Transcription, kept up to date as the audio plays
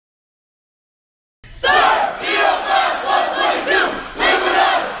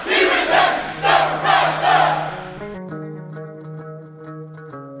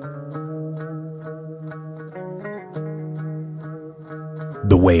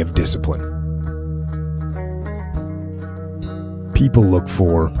way of discipline. People look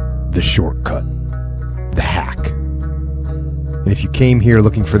for the shortcut, the hack. And if you came here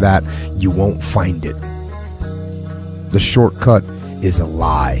looking for that, you won't find it. The shortcut is a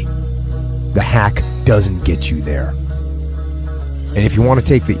lie. The hack doesn't get you there. And if you want to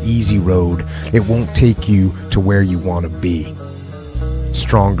take the easy road, it won't take you to where you want to be.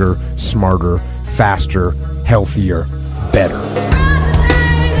 Stronger, smarter, faster, healthier, better.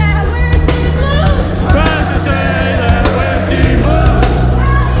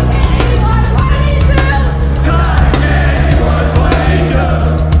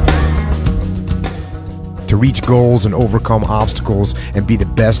 To reach goals and overcome obstacles and be the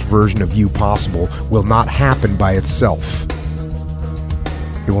best version of you possible will not happen by itself.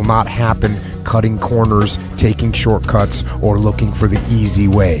 It will not happen cutting corners, taking shortcuts, or looking for the easy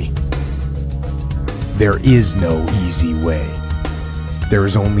way. There is no easy way. There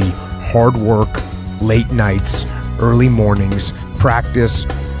is only hard work, late nights, early mornings, practice,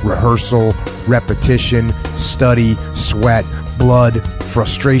 rehearsal, repetition, study, sweat, blood,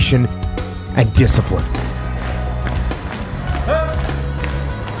 frustration, and discipline.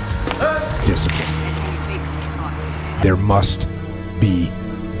 Discipline. There must be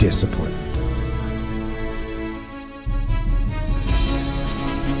discipline.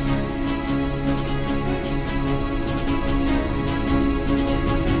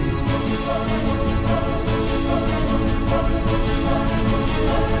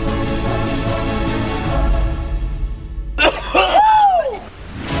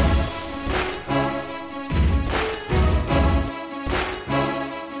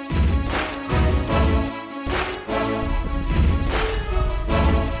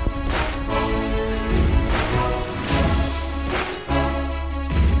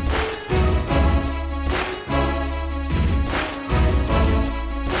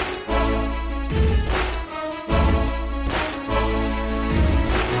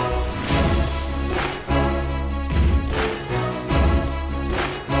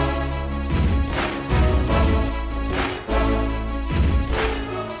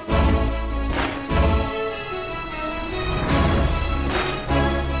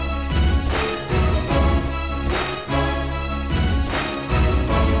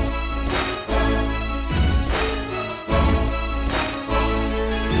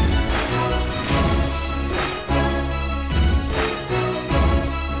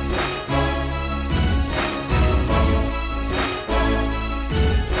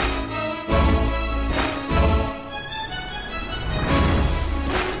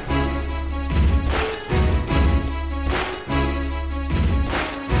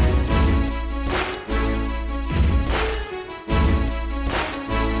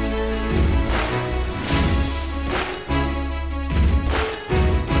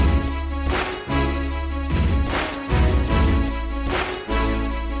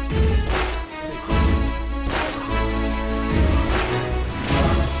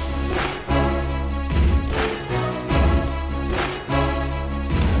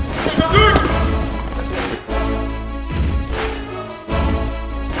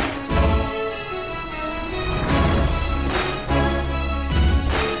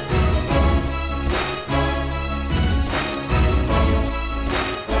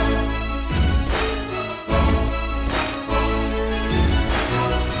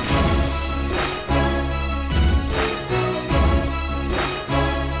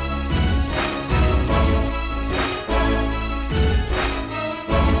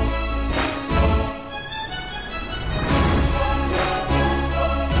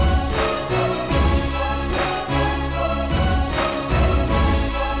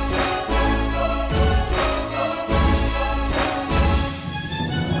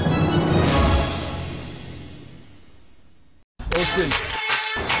 Ocean.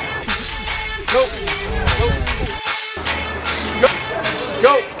 Go. Go. Go.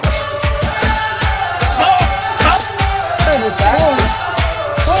 Go.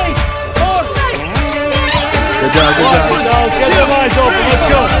 Good job, good job. Let's get your eyes open. Let's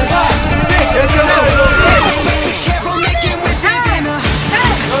go. Get your eyes open. Careful making wishes in a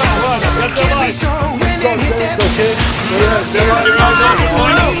get their eyes. Go, kid. Get your eyes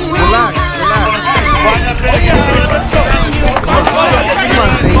open. Relax, relax.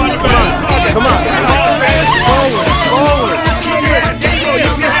 Come on. Forward, forward.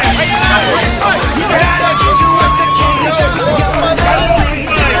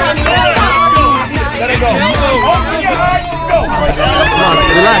 Let it go. Come on,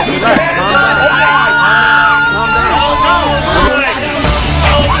 relax, relax. Calm down.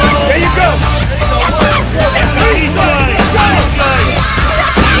 There you go.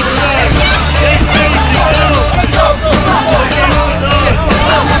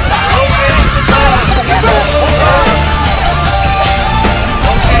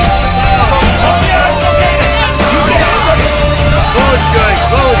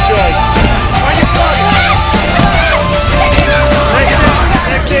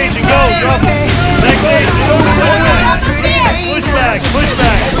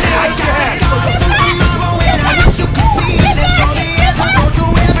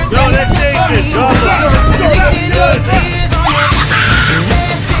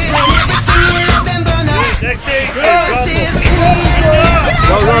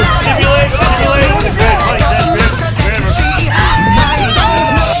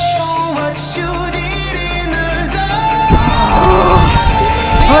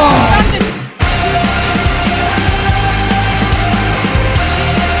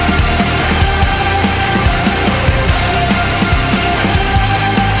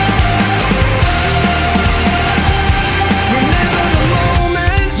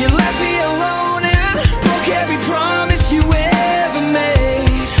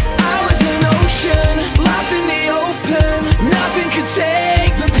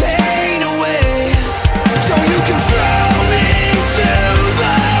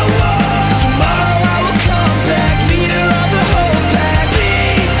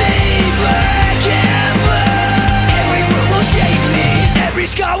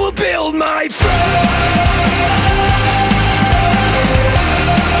 I will build my throne.